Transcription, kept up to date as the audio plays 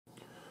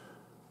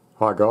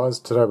Hi guys,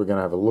 today we're going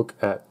to have a look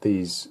at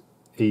these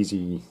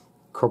easy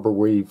cobra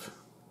weave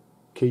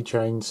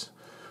keychains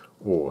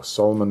or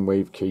Solomon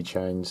weave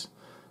keychains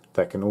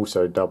that can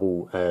also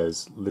double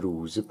as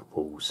little zipper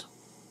pulls.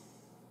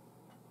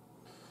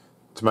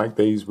 To make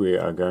these we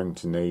are going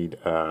to need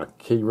a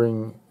key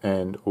ring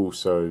and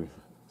also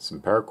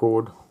some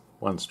paracord,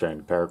 one strand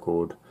of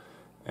paracord,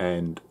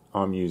 and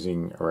I'm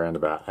using around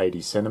about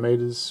 80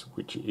 centimeters,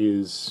 which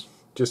is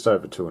just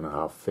over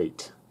 2.5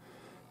 feet.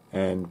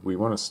 And we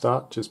want to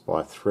start just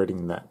by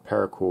threading that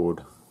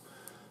paracord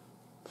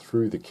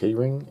through the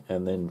keyring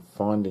and then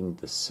finding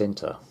the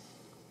center.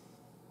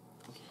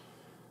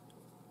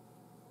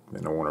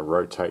 Then I want to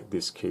rotate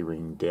this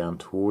keyring down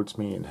towards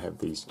me and have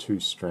these two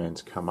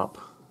strands come up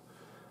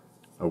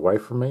away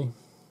from me.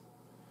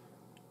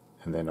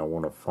 And then I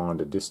want to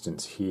find a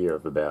distance here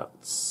of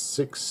about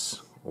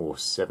 6 or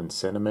 7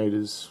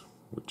 centimeters,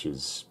 which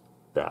is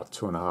about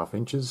 2.5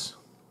 inches.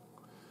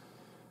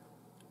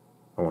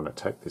 I want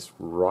to take this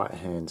right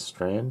hand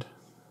strand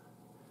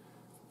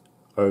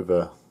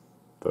over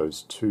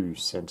those two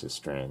center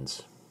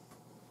strands.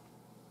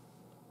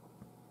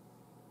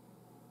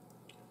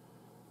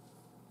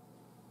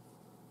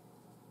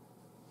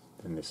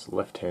 Then this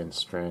left hand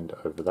strand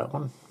over that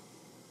one.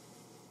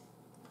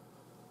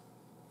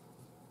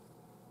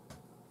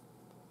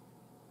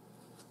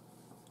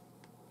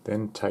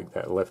 Then take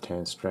that left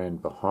hand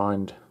strand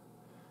behind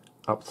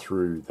up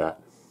through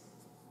that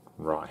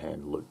right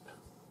hand loop.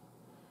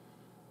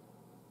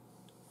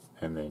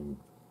 And then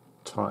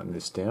tighten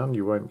this down.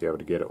 You won't be able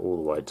to get it all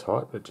the way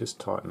tight, but just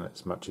tighten it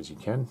as much as you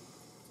can.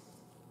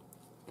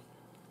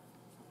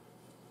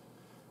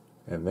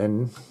 And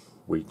then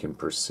we can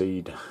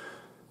proceed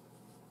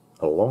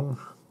along,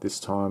 this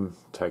time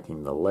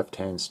taking the left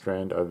hand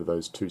strand over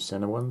those two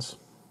center ones,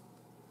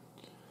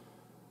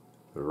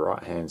 the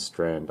right hand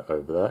strand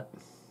over that,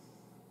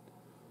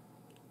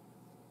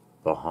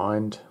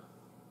 behind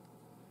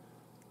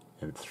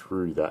and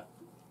through that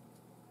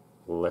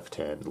left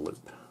hand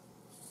loop.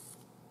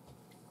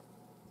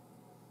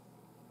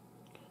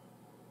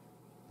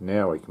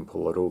 Now we can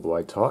pull it all the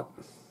way tight,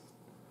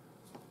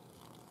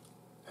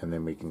 and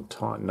then we can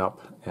tighten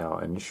up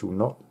our initial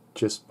knot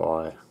just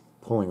by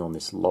pulling on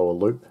this lower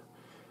loop,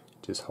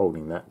 just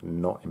holding that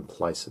knot in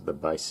place at the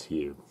base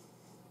here.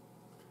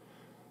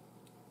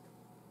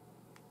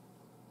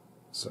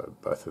 So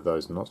both of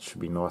those knots should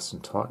be nice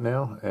and tight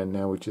now, and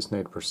now we just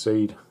need to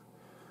proceed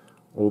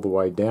all the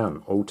way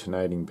down,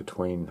 alternating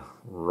between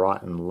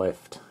right and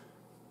left.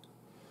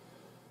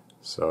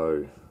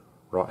 So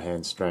right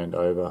hand strand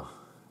over,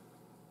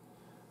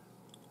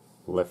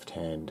 left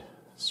hand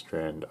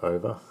strand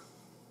over,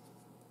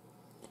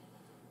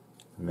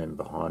 and then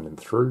behind and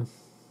through.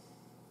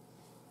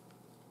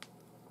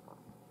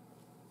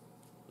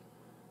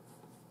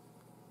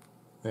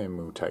 Then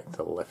we'll take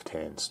the left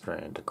hand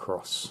strand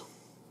across.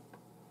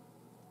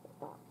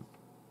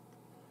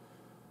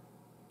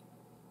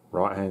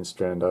 Right hand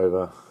strand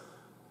over,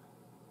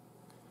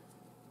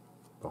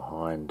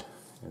 behind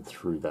and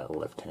through that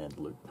left hand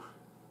loop.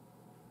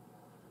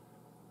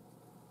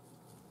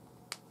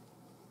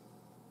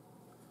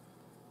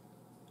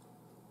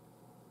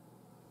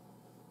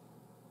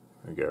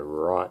 We go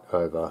right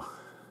over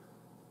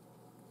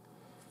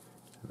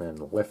and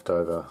then left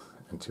over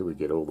until we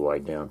get all the way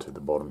down to the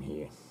bottom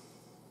here.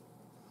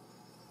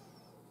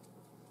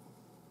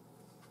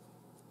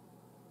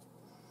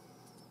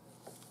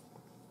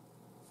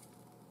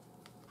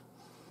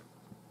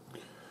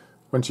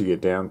 Once you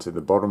get down to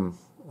the bottom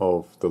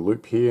of the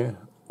loop here,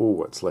 all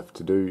what's left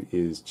to do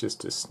is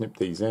just to snip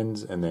these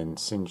ends and then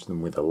singe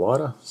them with a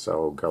lighter, so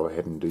I'll go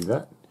ahead and do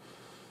that.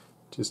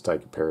 Just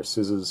take a pair of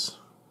scissors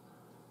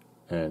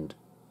and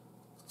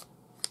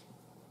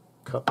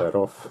cut that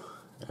off,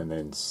 and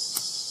then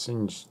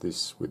singe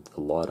this with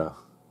the lighter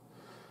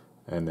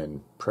and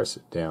then press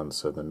it down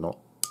so the knot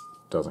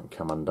doesn't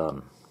come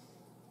undone.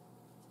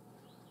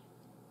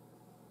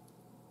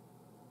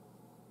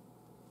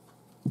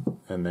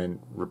 And then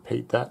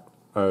repeat that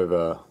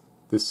over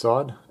this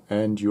side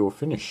and you're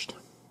finished.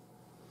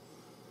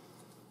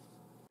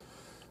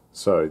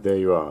 So there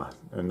you are,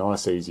 a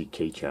nice easy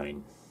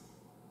keychain.